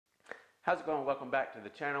How's it going? Welcome back to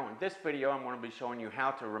the channel. In this video I'm going to be showing you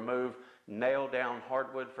how to remove nail down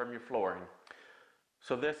hardwood from your flooring.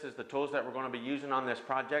 So this is the tools that we're going to be using on this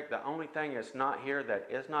project. The only thing that's not here that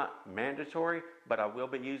is not mandatory, but I will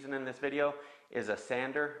be using in this video, is a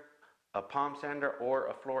sander, a palm sander or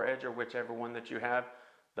a floor edger, whichever one that you have.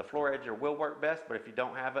 The floor edger will work best, but if you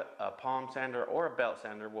don't have it, a palm sander or a belt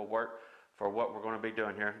sander will work for what we're going to be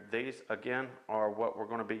doing here. These again are what we're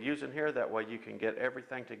going to be using here. That way you can get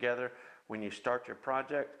everything together when you start your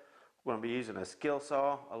project. We're going to be using a skill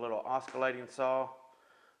saw, a little oscillating saw,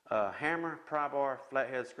 a hammer, pry bar,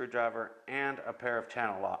 flathead screwdriver, and a pair of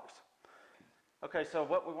channel locks. Okay, so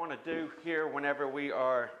what we want to do here whenever we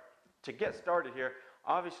are to get started here,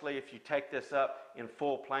 obviously if you take this up in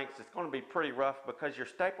full planks, it's going to be pretty rough because your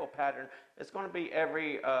staple pattern is going to be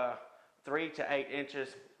every 3 to 8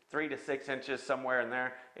 inches, 3 to 6 inches, somewhere in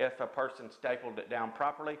there, if a person stapled it down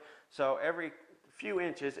properly. So every few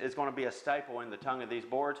inches is going to be a staple in the tongue of these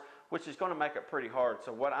boards, which is going to make it pretty hard.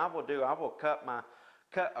 So what I will do, I will cut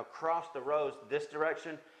across the rows this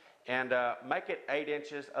direction and make it 8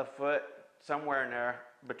 inches, a foot, somewhere in there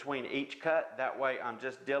between each cut. That way I'm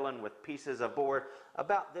just dealing with pieces of board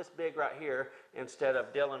about this big right here instead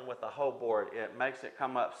of dealing with the whole board. It makes it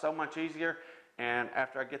come up so much easier. And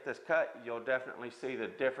after I get this cut, you'll definitely see the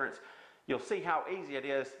difference. You'll see how easy it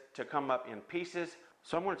is to come up in pieces.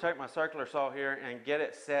 So I'm going to take my circular saw here and get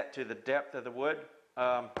it set to the depth of the wood.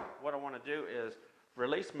 What I want to do is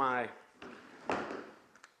release the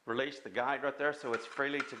guide right there so it's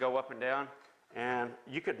freely to go up and down. And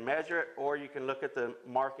you could measure it or you can look at the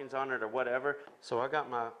markings on it or whatever. So I got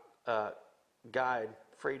my guide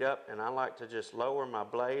freed up and I like to just lower my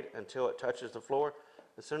blade until it touches the floor.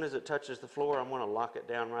 As soon as it touches the floor, I'm going to lock it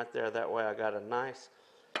down right there. That way I got a nice,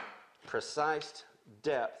 precise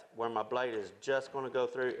depth where my blade is just going to go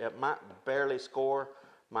through. It might barely score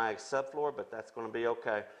my subfloor, but that's going to be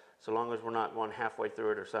okay. So long as we're not going halfway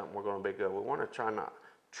through it or something, we're going to be good. We want to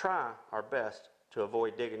try our best to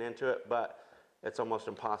avoid digging into it, but it's almost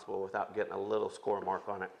impossible without getting a little score mark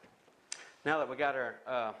on it. Now that we got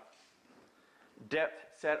our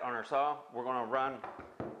depth set on our saw, we're going to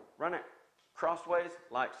run it crossways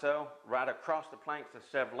like so, right across the planks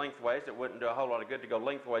instead of lengthways. It wouldn't do a whole lot of good to go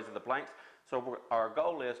lengthways of the planks. So our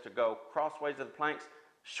goal is to go crossways of the planks,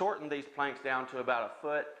 shorten these planks down to about a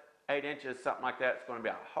foot, 8 inches, something like that. It's going to be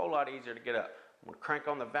a whole lot easier to get up. I'm going to crank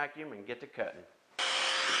on the vacuum and get to cutting.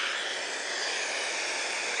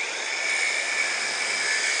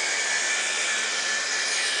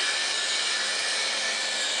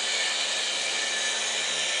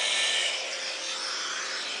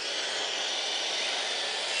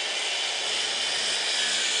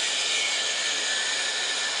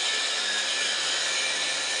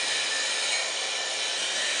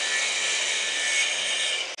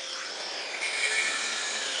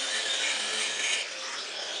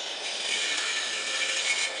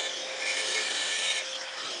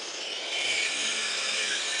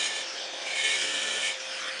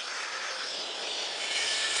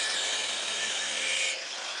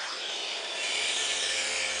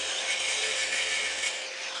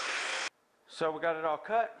 So we got it all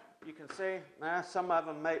cut. You can see some of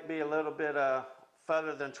them may be a little bit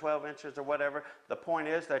further than 12 inches or whatever. The point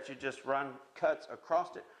is that you just run cuts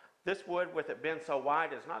across it. This wood, with it being so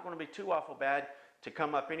wide, is not going to be too awful bad to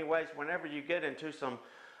come up anyways. Whenever you get into some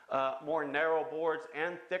more narrow boards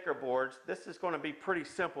and thicker boards, this is going to be pretty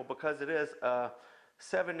simple because it is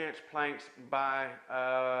 7-inch planks by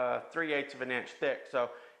 3/8 of an inch thick.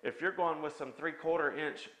 So if you're going with some 3/4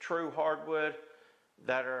 inch true hardwood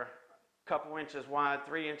that are couple inches wide,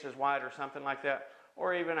 3 inches wide or something like that,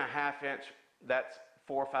 or even a 1/2 inch that's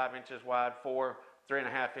 4 or 5 inches wide,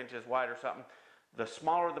 3.5 inches wide or something. The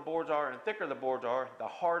smaller the boards are and thicker the boards are, the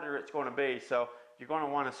harder it's going to be. So you're going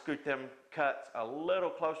to want to scoot them cuts a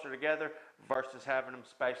little closer together versus having them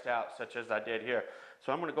spaced out such as I did here.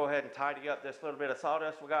 So I'm going to go ahead and tidy up this little bit of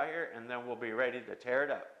sawdust we got here, and then we'll be ready to tear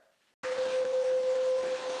it up.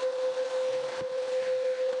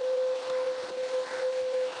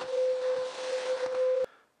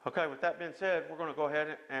 Okay, with that being said, we're going to go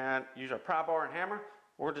ahead and use our pry bar and hammer.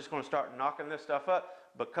 We're just going to start knocking this stuff up.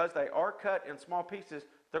 Because they are cut in small pieces,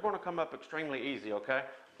 they're going to come up extremely easy, okay?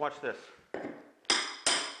 Watch this.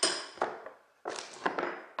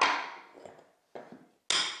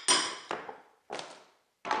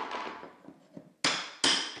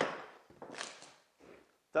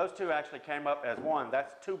 Those two actually came up as one.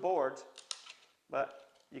 That's 2 boards, but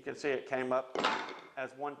you can see it came up as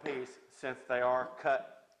one piece since they are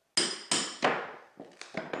cut.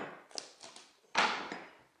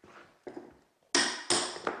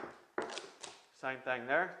 Same thing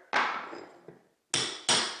there.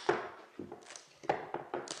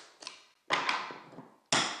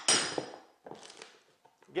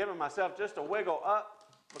 Giving myself just a wiggle up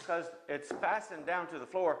because it's fastened down to the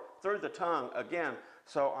floor through the tongue again.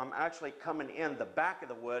 So I'm actually coming in the back of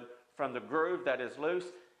the wood from the groove that is loose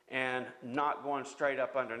and not going straight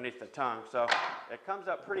up underneath the tongue. So it comes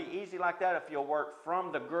up pretty easy like that if you'll work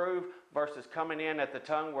from the groove versus coming in at the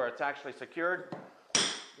tongue where it's actually secured.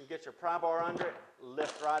 You get your pry bar under it,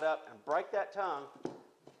 lift right up and break that tongue,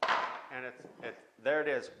 and there it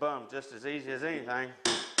is, boom, just as easy as anything.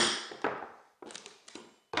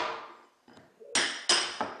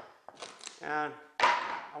 And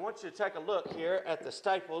I want you to take a look here at the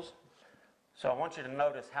staples. So I want you to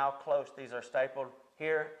notice how close these are stapled.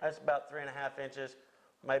 Here, that's about 3.5 inches,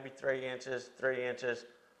 maybe 3 inches, 3 inches,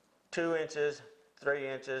 2 inches, 3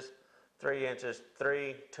 inches, 3 inches,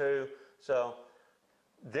 3, 2. So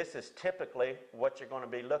this is typically what you're going to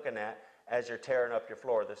be looking at as you're tearing up your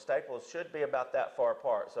floor. The staples should be about that far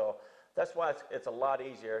apart. So that's why it's a lot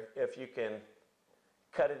easier if you can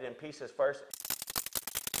cut it in pieces first.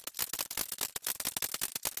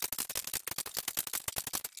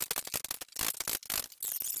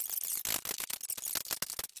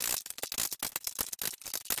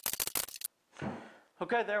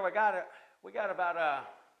 Okay, there we got it. We got about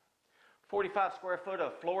 45 square foot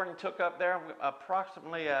of flooring took up there,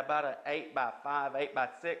 approximately about an 8 by 5, 8 by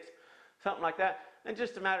 6, something like that, in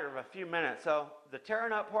just a matter of a few minutes. So the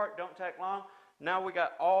tearing up part don't take long. Now we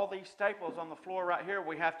got all these staples on the floor right here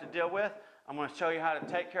we have to deal with. I'm going to show you how to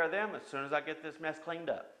take care of them as soon as I get this mess cleaned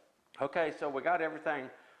up. Okay, so we got everything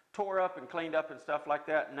tore up and cleaned up and stuff like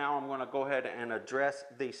that. Now I'm going to go ahead and address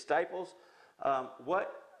these staples.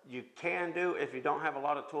 What you can do if you don't have a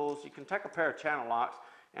lot of tools, you can take a pair of channel locks,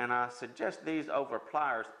 and I suggest these over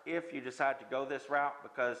pliers if you decide to go this route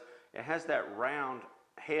because it has that round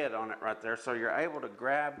head on it right there, so you're able to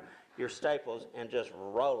grab your staples and just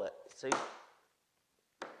roll it.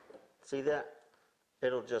 See that?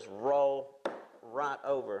 It'll just roll right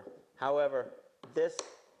over. However, this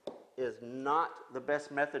is not the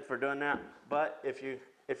best method for doing that, but if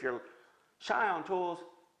you're shy on tools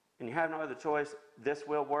and you have no other choice, this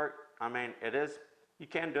will work. I mean, you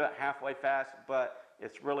can do it halfway fast, but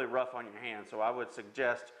it's really rough on your hands. So I would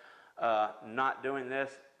suggest not doing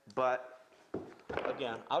this. But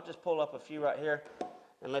again, I'll just pull up a few right here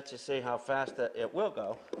and let you see how fast that it will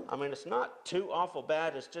go. I mean, it's not too awful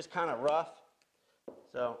bad. It's just kind of rough.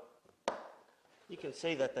 So you can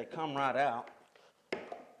see that they come right out.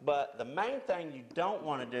 But the main thing you don't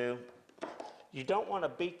want to do, you don't want to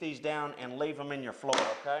beat these down and leave them in your floor,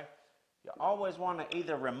 okay? You always want to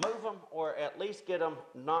either remove them or at least get them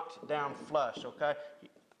knocked down flush, okay?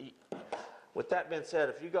 With that being said,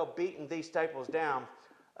 if you go beating these staples down,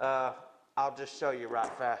 I'll just show you right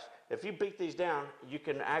fast. If you beat these down, you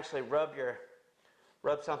can actually rub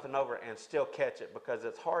something over and still catch it because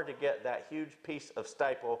it's hard to get that huge piece of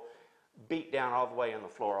staple beat down all the way in the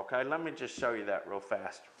floor, okay? Let me just show you that real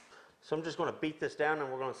fast. So I'm just going to beat this down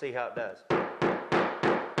and we're going to see how it does.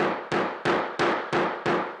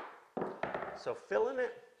 So filling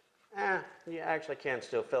it, you actually can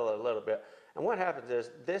still fill it a little bit. And what happens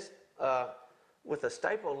is this, with a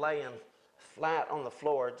staple laying flat on the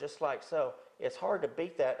floor, just like so, it's hard to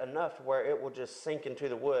beat that enough to where it will just sink into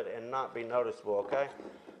the wood and not be noticeable, okay?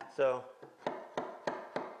 So,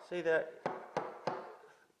 see that?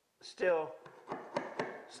 Still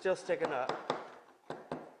sticking up,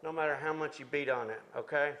 no matter how much you beat on it,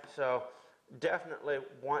 okay? So, definitely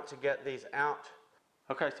want to get these out.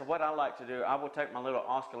 Okay, so what I like to do, I will take my little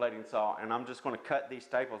oscillating saw and I'm just going to cut these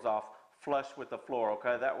staples off flush with the floor,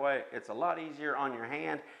 okay? That way it's a lot easier on your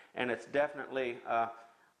hand and it's definitely,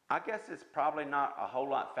 I guess it's probably not a whole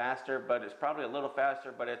lot faster, but it's probably a little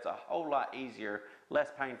faster, but it's a whole lot easier, less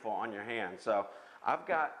painful on your hand. So I've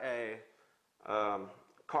got a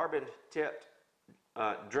carbon tipped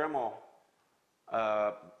Dremel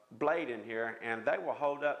blade in here and they will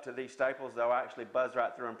hold up to these staples. They'll actually buzz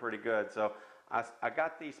right through them pretty good. So I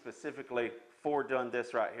got these specifically for doing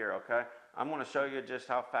this right here, okay? I'm going to show you just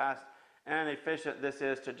how fast and efficient this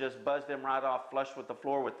is to just buzz them right off flush with the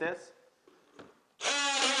floor with this.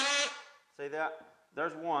 See that?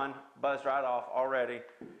 There's one buzzed right off already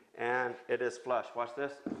and it is flush. Watch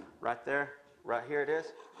this. Right there. Right here it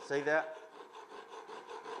is. See that?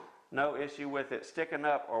 No issue with it sticking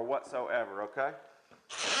up or whatsoever, okay?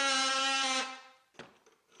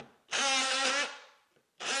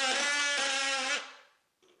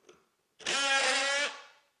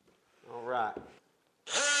 All right.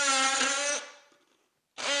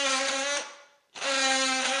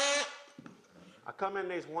 I come in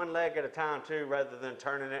these one leg at a time too, rather than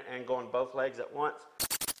turning it and going both legs at once.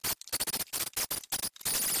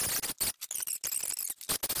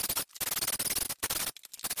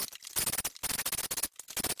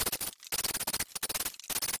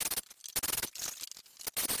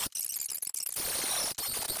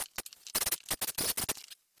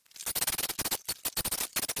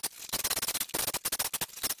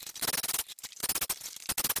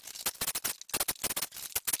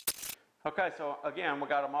 Okay, so again, we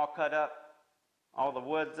got them all cut up, all the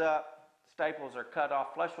wood's up, staples are cut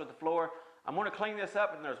off flush with the floor. I'm going to clean this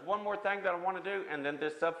up, and there's one more thing that I want to do, and then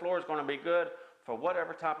this subfloor is going to be good for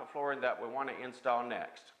whatever type of flooring that we want to install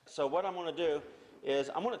next. So what I'm going to do is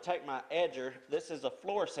I'm going to take my edger. This is a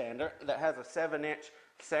floor sander that has a 7-inch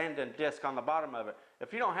sanding disc on the bottom of it.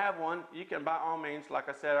 If you don't have one, you can by all means, like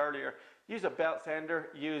I said earlier, use a belt sander,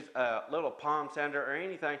 use a little palm sander or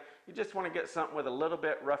anything. You just want to get something with a little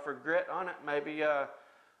bit rougher grit on it, maybe a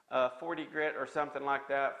 40 grit or something like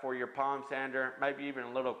that for your palm sander, maybe even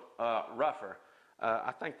a little rougher.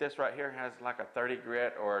 I think this right here has like a 30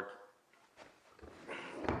 grit or,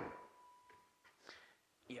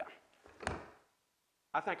 yeah.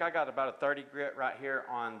 I think I got about a 30 grit right here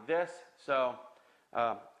on this, so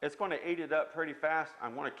it's going to eat it up pretty fast.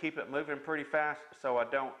 I'm going to keep it moving pretty fast so I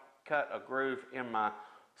don't cut a groove in my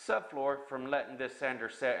subfloor from letting this sander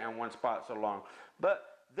set in one spot so long. But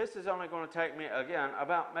this is only going to take me, again,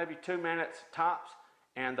 about maybe 2 minutes tops,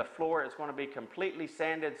 and the floor is going to be completely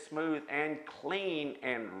sanded, smooth, and clean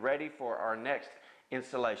and ready for our next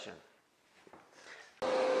installation.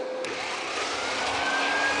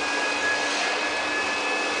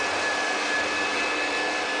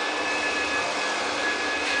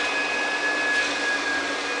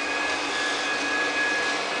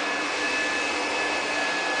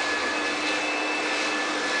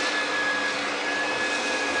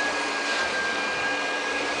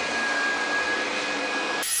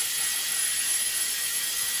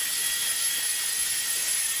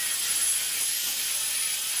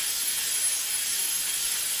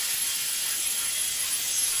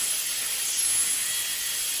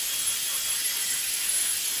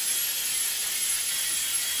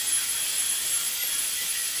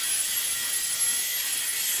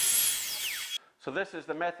 So this is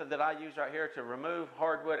the method that I use right here to remove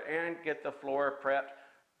hardwood and get the floor prepped,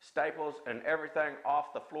 staples and everything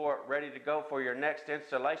off the floor, ready to go for your next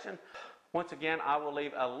installation. Once again, I will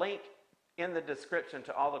leave a link in the description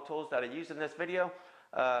to all the tools that I use in this video.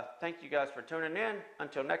 Thank you guys for tuning in.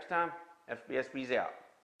 Until next time, FBSB's out.